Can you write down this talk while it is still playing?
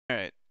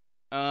Alright.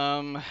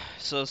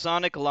 So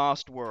Sonic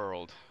Lost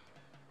World.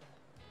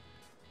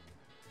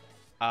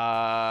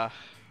 Uh,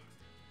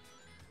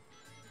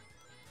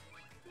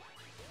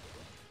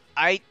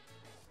 I,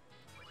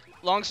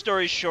 long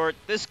story short,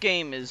 this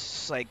game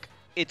is like,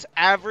 it's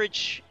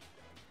average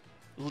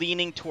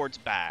leaning towards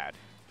bad.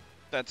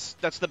 That's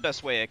the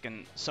best way I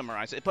can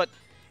summarize it. But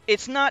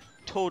it's not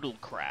total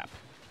crap.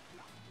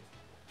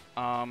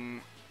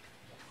 Um,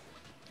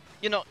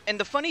 and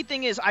the funny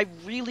thing is, I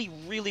really,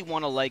 really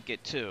want to like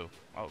it too.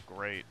 Oh,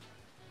 great.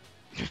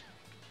 I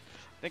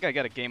think I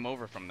got a game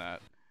over from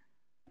that.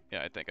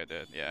 Yeah, I think I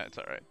did. Yeah, it's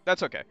alright.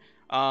 That's okay.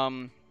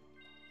 Um,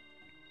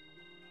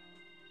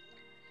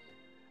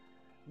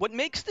 what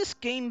makes this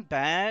game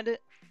bad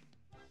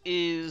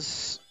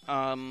is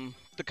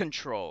the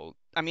control.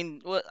 I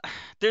mean, well,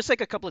 there's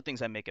like a couple of things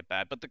that make it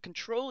bad, but the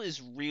control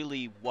is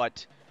really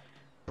what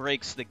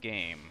breaks the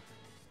game.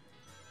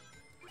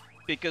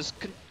 Because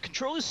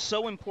control is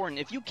so important.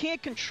 If you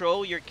can't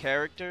control your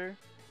character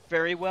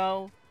very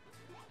well,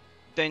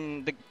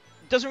 then it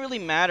doesn't really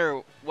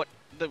matter what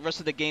the rest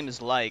of the game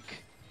is like,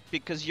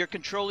 because you're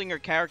controlling your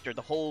character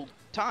the whole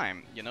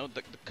time.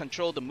 The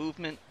control, the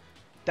movement.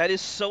 That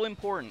is so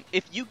important.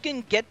 If you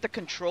can get the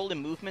control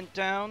and movement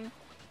down,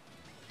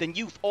 then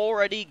you've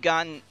already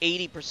gotten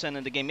 80%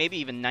 of the game, maybe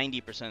even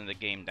 90% of the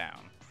game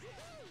down.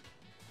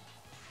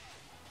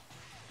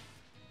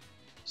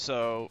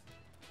 So,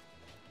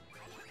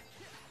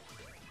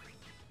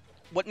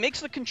 what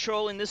makes the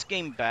control in this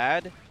game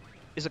bad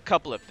is a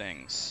couple of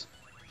things.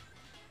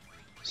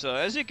 So,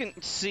 as you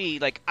can see,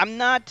 like, I'm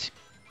not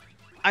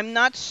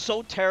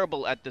so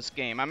terrible at this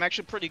game. I'm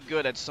actually pretty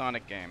good at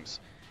Sonic games.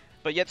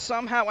 But yet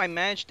somehow I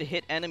manage to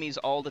hit enemies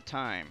all the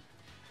time.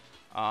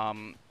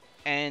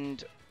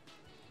 And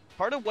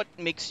part of what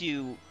makes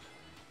you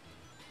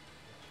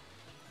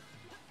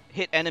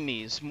hit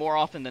enemies more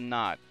often than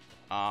not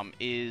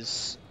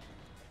is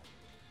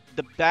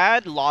the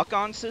bad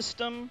lock-on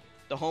system,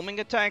 the homing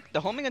attack.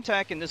 The homing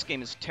attack in this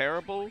game is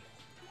terrible,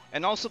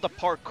 and also the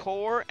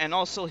parkour, and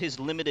also his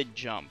limited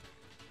jump.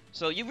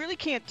 So you really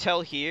can't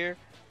tell here,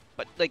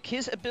 but like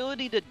his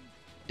ability to,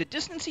 the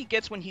distance he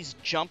gets when he's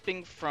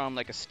jumping from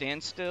like a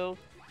standstill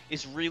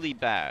is really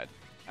bad.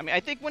 I mean, I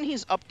think when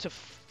he's up to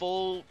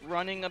full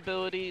running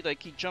ability,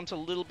 like he jumps a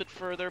little bit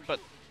further, but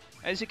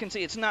as you can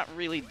see, it's not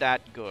really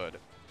that good.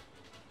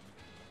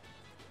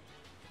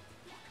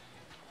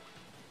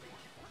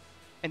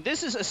 And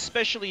this is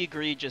especially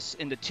egregious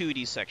in the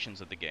 2D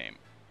sections of the game.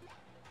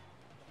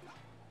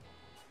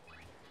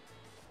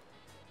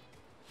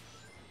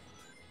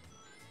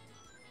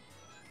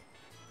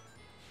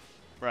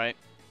 Right?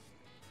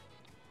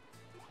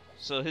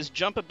 So his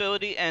jump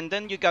ability, and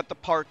then you got the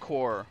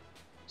parkour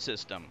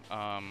system.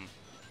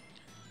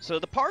 So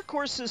the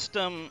parkour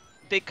system,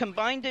 they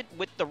combined it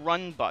with the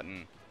run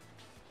button,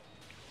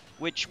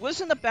 which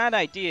wasn't a bad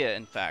idea,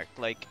 in fact.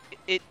 Like,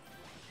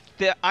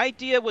 the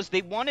idea was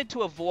they wanted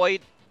to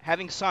avoid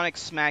having Sonic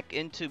smack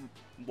into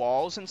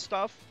walls and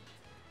stuff.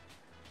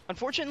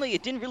 Unfortunately,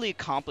 it didn't really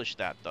accomplish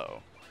that,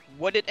 though.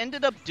 What it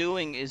ended up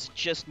doing is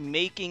just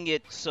making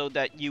it so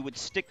that you would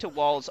stick to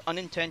walls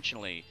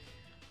unintentionally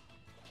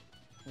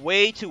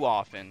way too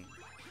often,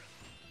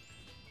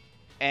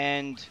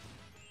 and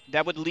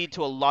that would lead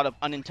to a lot of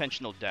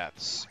unintentional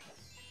deaths.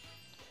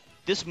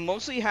 This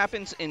mostly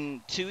happens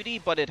in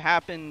 2D, but it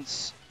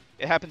happens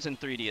in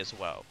 3D as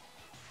well.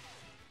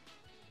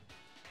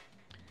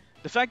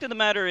 The fact of the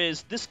matter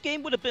is, this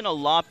game would have been a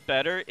lot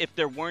better if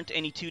there weren't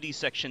any 2D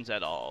sections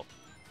at all.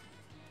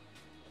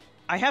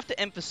 I have to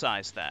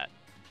emphasize that.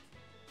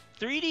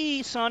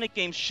 3D Sonic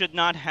games should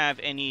not have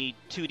any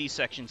 2D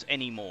sections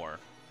anymore.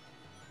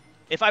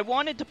 If I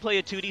wanted to play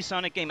a 2D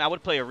Sonic game, I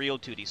would play a real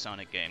 2D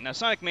Sonic game. Now,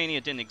 Sonic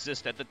Mania didn't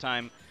exist at the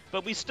time,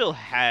 but we still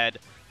had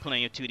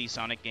plenty of 2D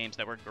Sonic games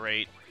that were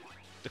great.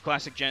 The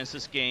classic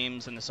Genesis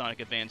games and the Sonic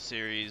Advance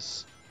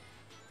series.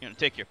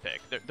 Take your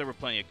pick. There were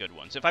plenty of good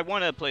ones. If I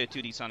wanted to play a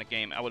 2D Sonic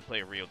game, I would play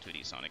a real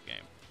 2D Sonic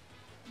game.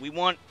 We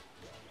want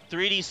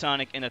 3D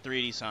Sonic in a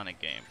 3D Sonic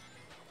game.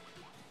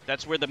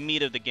 That's where the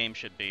meat of the game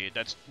should be.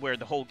 That's where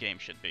the whole game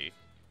should be.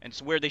 And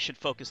it's where they should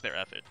focus their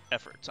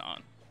efforts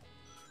on.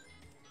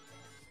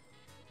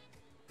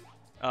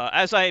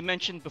 As I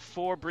mentioned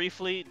before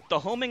briefly, the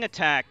homing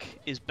attack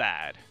is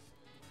bad.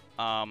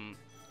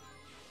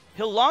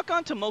 He'll lock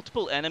onto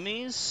multiple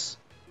enemies,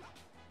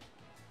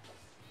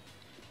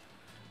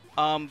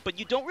 but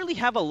you don't really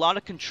have a lot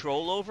of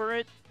control over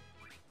it.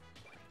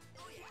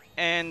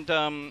 And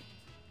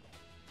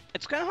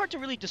it's kind of hard to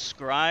really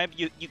describe.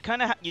 You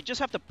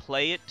just have to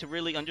play it to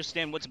really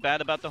understand what's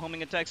bad about the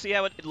homing attack. See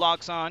how it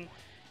locks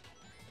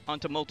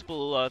onto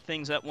multiple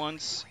things at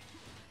once,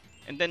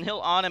 and then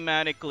he'll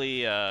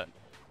automatically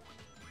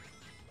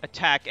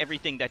attack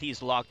everything that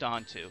he's locked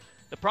onto.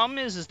 The problem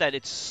is that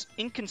it's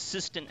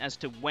inconsistent as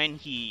to when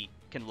he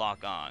can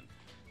lock on.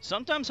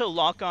 Sometimes he'll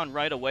lock on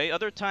right away.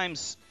 Other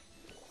times,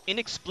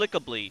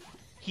 inexplicably,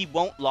 he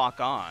won't lock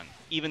on,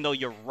 even though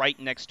you're right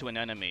next to an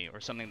enemy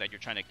or something that you're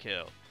trying to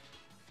kill.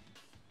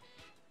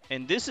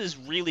 And this is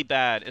really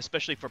bad,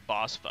 especially for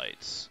boss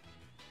fights.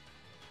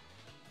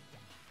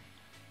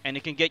 and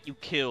it can get you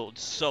killed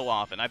so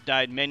often. I've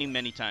died many,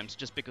 many times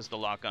just because the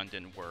lock-on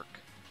didn't work.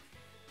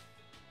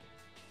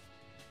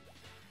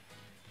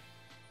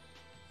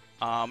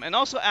 And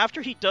also,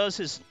 after he does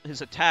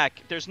his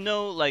attack, there's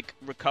no, like,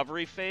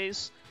 recovery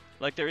phase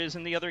like there is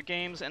in the other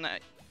games. And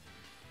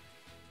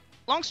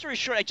long story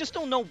short, I just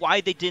don't know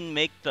why they didn't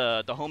make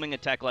the homing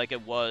attack like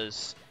it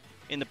was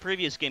in the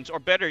previous games. Or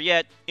better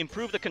yet,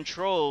 improve the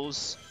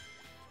controls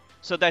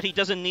so that he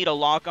doesn't need a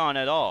lock-on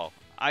at all.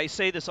 I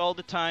say this all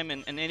the time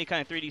in any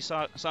kind of 3D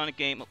Sonic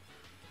game.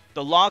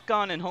 The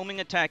lock-on and homing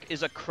attack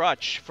is a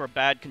crutch for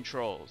bad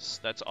controls.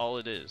 That's all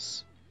it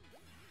is.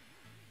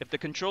 If the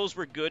controls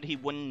were good, he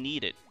wouldn't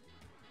need it.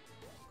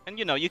 And,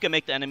 you know, you can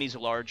make the enemies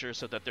larger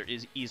so that they're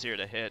easier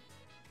to hit.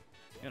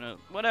 You know,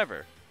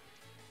 whatever.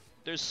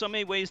 There's so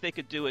many ways they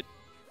could do it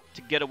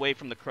to get away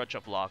from the crutch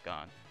of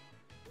lock-on.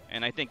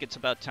 And I think it's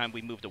about time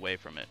we moved away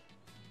from it.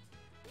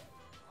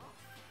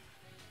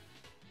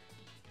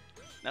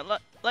 Now,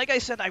 like I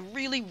said, I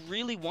really,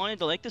 really wanted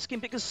to like this game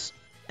because,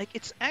 like,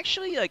 it's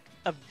actually, like,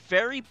 a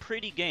very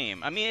pretty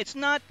game. I mean, it's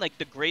not, like,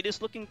 the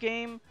greatest looking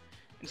game.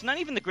 It's not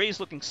even the greatest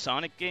looking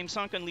Sonic game.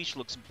 Sonic Unleashed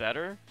looks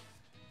better,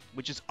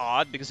 which is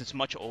odd because it's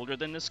much older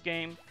than this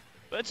game.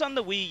 But it's on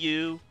the Wii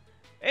U.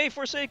 Hey,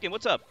 Forsaken,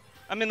 what's up?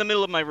 I'm in the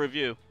middle of my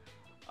review.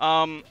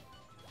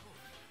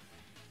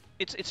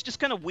 It's just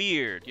kind of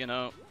weird, you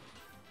know.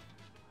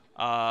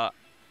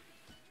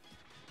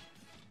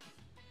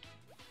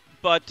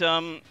 But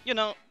you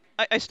know,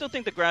 I still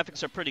think the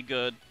graphics are pretty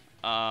good.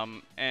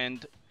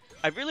 And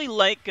I really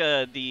like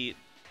the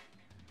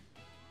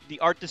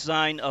art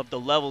design of the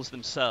levels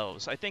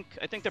themselves. I think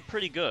they're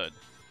pretty good.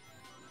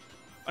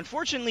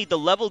 Unfortunately, the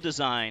level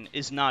design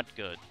is not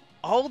good.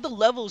 All the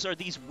levels are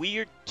these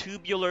weird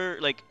tubular,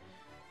 like,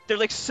 they're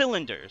like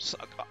cylinders.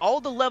 All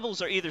the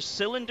levels are either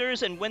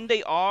cylinders, and when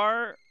they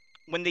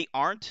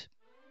aren't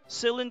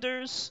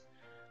cylinders,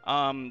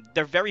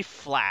 they're very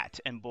flat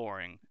and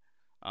boring.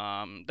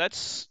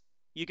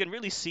 You can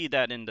really see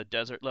that in the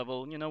desert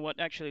level. You know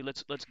what? Actually,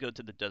 let's go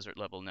to the desert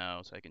level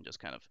now, so I can just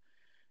kind of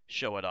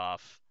show it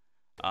off.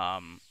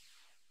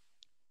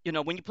 You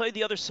know, when you play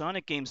the other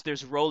Sonic games,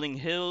 there's rolling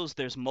hills,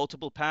 there's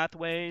multiple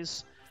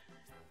pathways,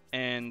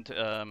 and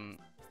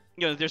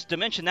you know, there's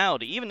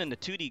dimensionality. Even in the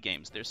 2D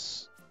games,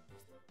 there's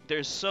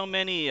so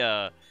many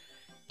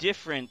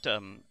different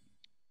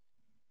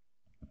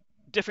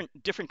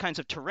kinds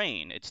of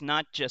terrain. It's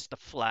not just a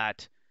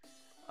flat,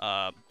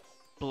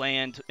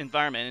 bland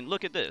environment. And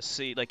look at this.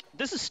 See, like,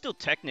 this is still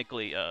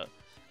technically a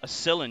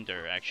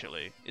cylinder.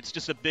 Actually, it's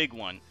just a big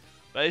one.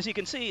 But as you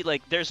can see,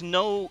 like, there's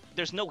no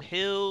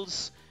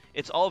hills.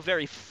 It's all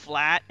very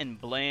flat and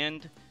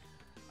bland.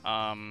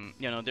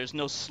 You know, there's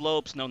no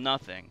slopes, no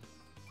nothing.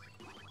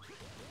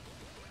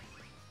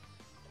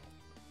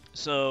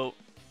 So,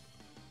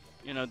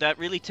 you know, that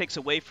really takes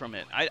away from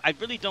it. I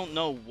really don't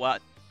know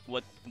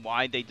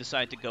why they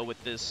decided to go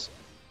with this.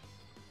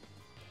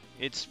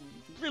 It's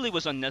really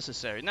was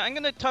unnecessary. Now I'm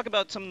going to talk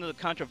about some of the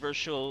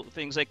controversial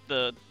things, like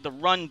the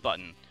run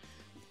button.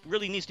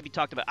 Really needs to be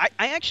talked about.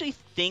 I actually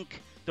think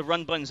the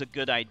run button is a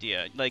good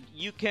idea. Like,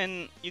 you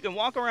can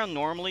walk around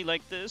normally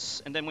like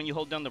this, and then when you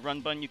hold down the run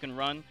button, you can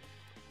run.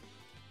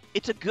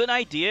 It's a good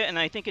idea, and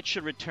I think it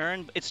should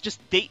return. It's just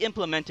they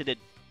implemented it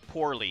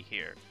poorly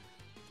here.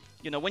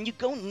 You know, when you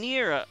go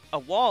near a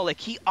wall, like,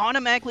 he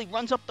automatically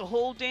runs up the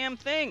whole damn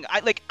thing.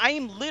 I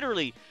am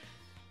literally...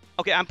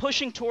 Okay, I'm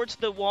pushing towards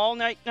the wall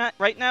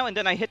right now, and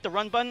then I hit the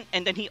run button,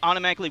 and then he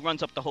automatically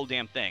runs up the whole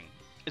damn thing.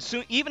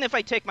 Even if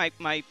I take my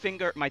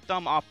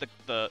thumb off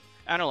the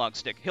analog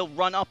stick, he'll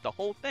run up the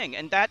whole thing,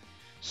 and that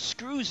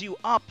screws you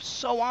up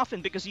so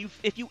often, because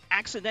if you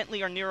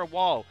accidentally are near a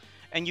wall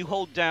and you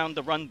hold down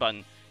the run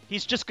button,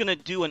 he's just gonna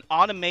do an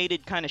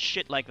automated kind of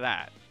shit like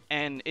that,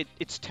 and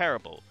it's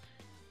terrible.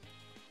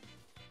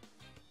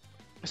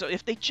 So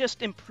if they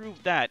just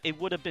improved that, it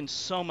would have been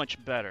so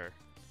much better.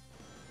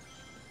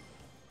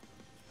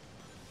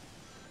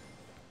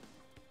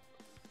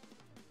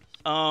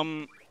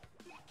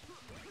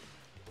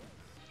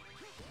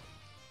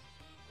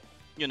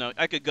 You know,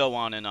 I could go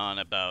on and on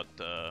about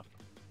the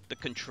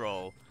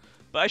control,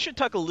 but I should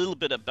talk a little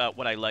bit about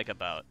what I like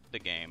about the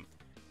game.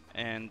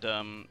 And,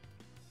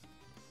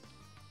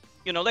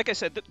 you know, like I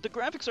said, the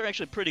graphics are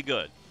actually pretty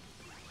good.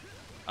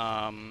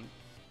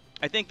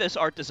 I think this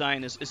art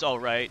design is all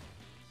right.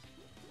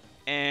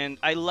 And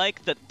I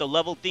like that the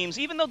level themes,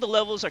 even though the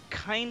levels are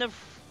kind of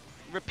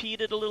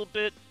repeated a little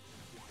bit.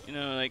 You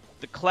know, like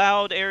the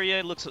cloud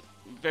area looks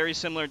very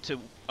similar to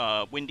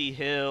Windy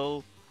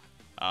Hill.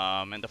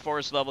 And the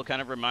forest level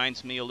kind of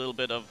reminds me a little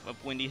bit of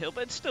Windy Hill,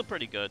 but it's still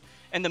pretty good.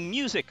 And the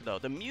music, though,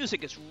 the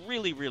music is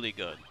really, really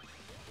good.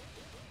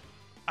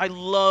 I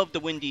love the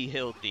Windy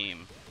Hill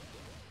theme.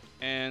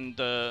 And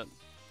the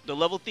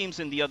level themes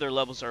in the other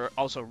levels are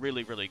also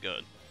really, really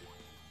good.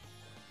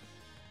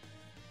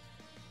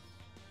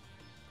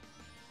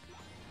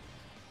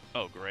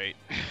 Oh, great.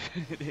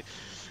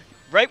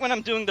 Right when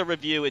I'm doing the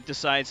review, it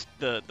decides,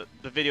 the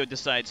video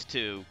decides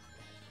to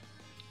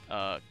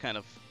kind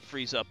of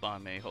freeze up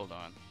on me. Hold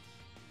on.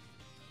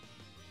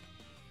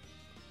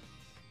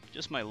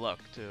 Just my luck,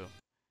 too.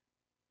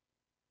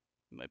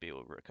 Might be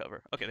able to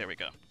recover. Okay, there we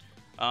go.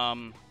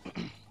 Um,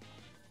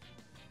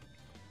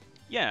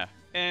 yeah,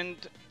 and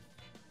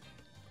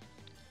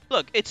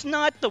look, it's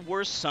not the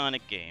worst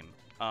Sonic game.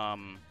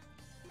 And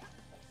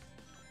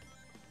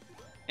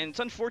it's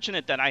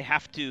unfortunate that I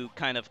have to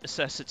kind of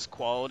assess its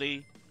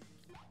quality,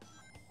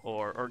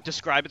 or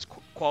describe its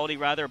quality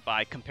rather,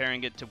 by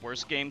comparing it to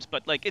worse games.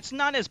 But like, it's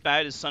not as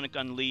bad as Sonic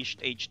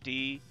Unleashed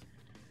HD,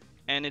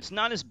 and it's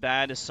not as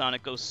bad as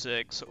Sonic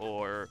 06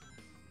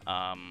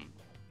 um,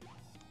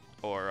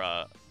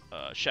 or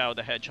Shadow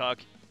the Hedgehog.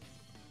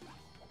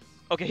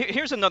 Okay,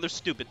 here's another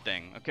stupid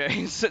thing,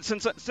 okay?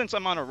 Since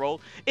I'm on a roll,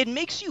 it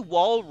makes you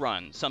wall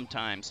run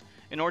sometimes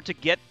in order to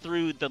get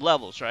through the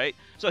levels, right?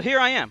 So here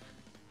I am.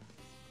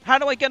 How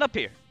do I get up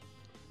here?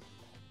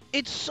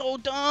 It's so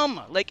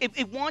dumb. Like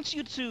it wants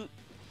you to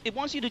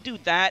do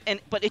that,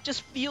 but it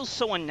just feels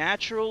so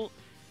unnatural.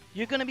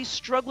 You're gonna be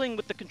struggling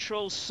with the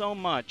controls so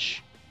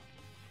much,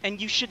 and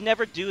you should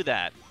never do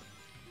that.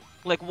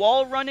 Like,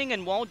 wall running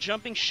and wall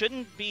jumping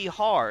shouldn't be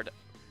hard.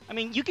 I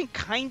mean, you can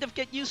kind of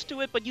get used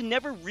to it, but you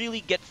never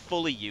really get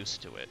fully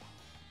used to it,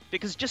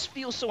 because it just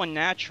feels so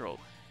unnatural.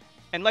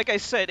 And like I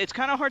said, it's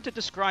kind of hard to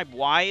describe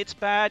why it's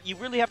bad. You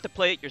really have to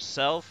play it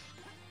yourself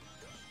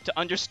to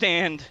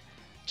understand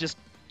just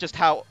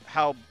how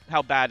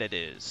bad it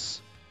is.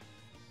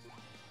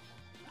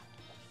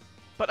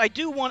 But I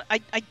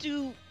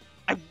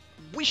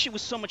wish it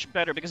was so much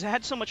better, because it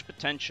had so much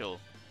potential.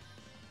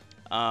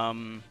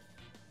 And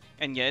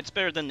yeah, it's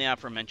better than the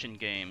aforementioned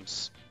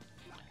games.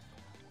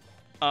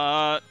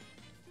 You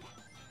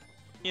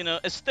know,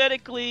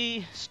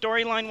 aesthetically,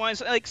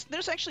 storyline-wise, like,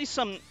 there's actually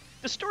some...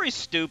 The story's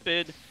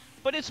stupid,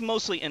 but it's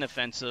mostly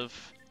inoffensive.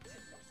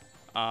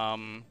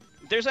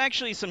 There's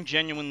actually some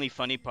genuinely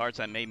funny parts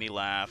that made me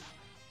laugh,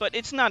 but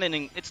it's not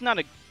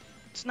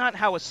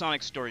how a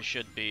Sonic story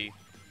should be.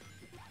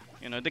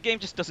 You know, the game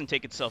just doesn't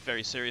take itself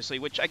very seriously,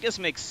 which I guess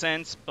makes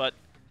sense, but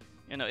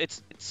you know,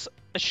 it's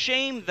a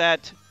shame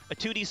that a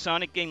 2D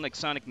Sonic game like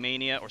Sonic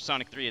Mania or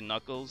Sonic 3 and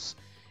Knuckles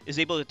is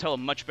able to tell a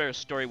much better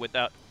story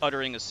without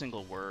uttering a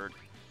single word.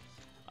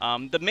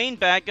 The main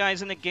bad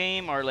guys in the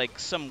game are like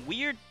some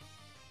weird...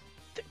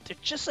 They're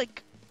just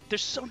like... They're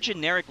so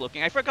generic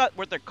looking. I forgot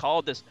what they're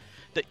called.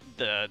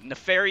 The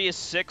Nefarious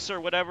Six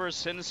or whatever,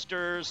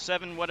 Sinister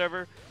Seven,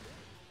 whatever.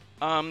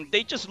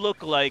 They just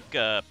look like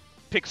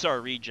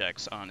Pixar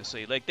rejects,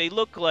 honestly. Like they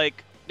look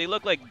like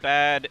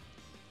bad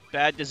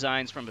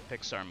designs from a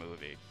Pixar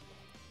movie.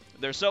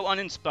 They're so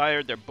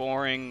uninspired. They're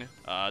boring.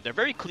 They're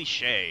very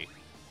cliche.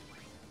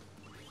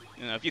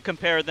 You know, if you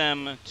compare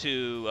them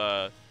to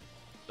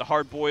the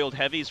hard-boiled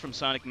heavies from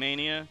Sonic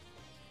Mania,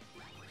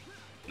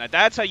 now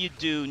that's how you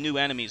do new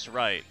enemies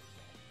right.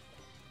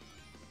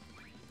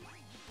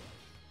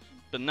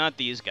 But not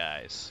these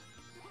guys.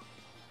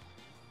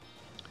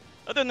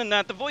 Other than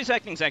that, the voice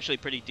acting is actually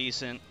pretty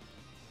decent.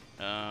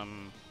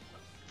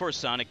 For a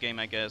Sonic game,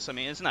 I guess. I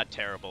mean, it's not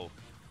terrible.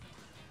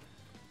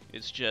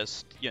 It's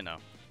just, you know,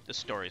 the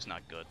story's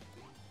not good.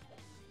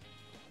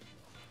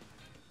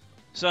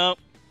 So,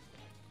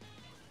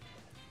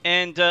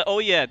 and, oh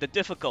yeah, the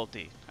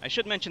difficulty. I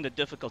should mention the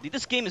difficulty.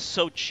 This game is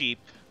so cheap.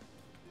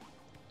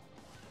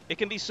 It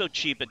can be so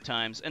cheap at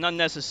times, and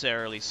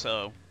unnecessarily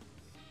so.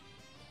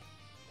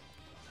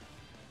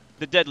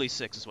 The Deadly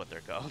Six is what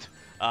they're called.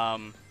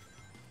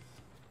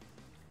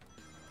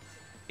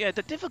 Yeah,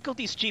 the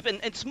difficulty's cheap, and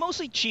it's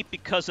mostly cheap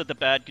because of the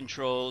bad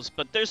controls,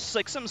 but there's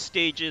like some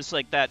stages,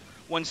 like that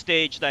one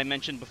stage that I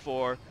mentioned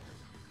before,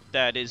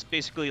 that is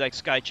basically like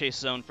Sky Chase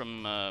Zone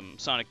from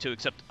Sonic 2,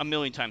 except a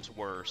million times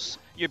worse.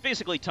 You're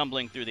basically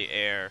tumbling through the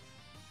air,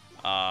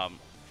 and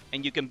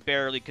you can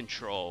barely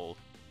control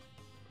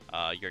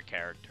your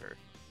character.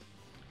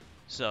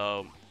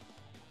 So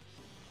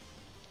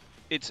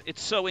it's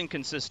so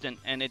inconsistent,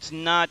 and it's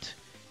not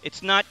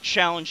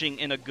challenging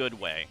in a good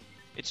way.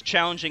 It's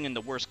challenging in the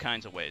worst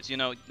kinds of ways. You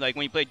know, like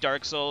when you play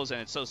Dark Souls and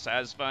it's so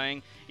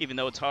satisfying, even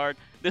though it's hard.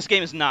 This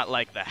game is not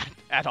like that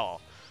at all.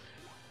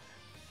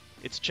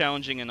 It's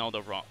challenging in all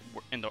the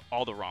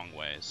wrong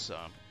ways. So,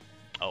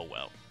 oh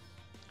well.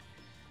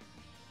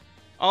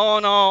 All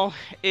in all,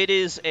 it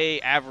is a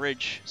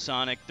average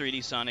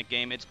 3D Sonic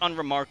game. It's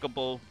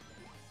unremarkable,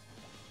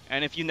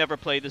 and if you never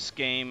play this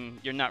game,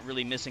 you're not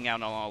really missing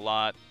out on a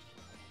lot.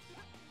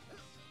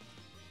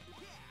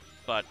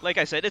 But like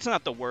I said, it's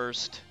not the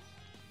worst.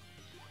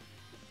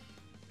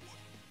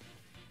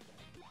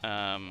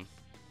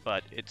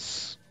 But it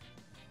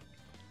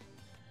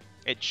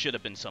should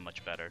have been so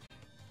much better.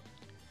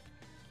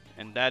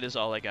 And that is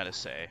all I gotta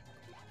say.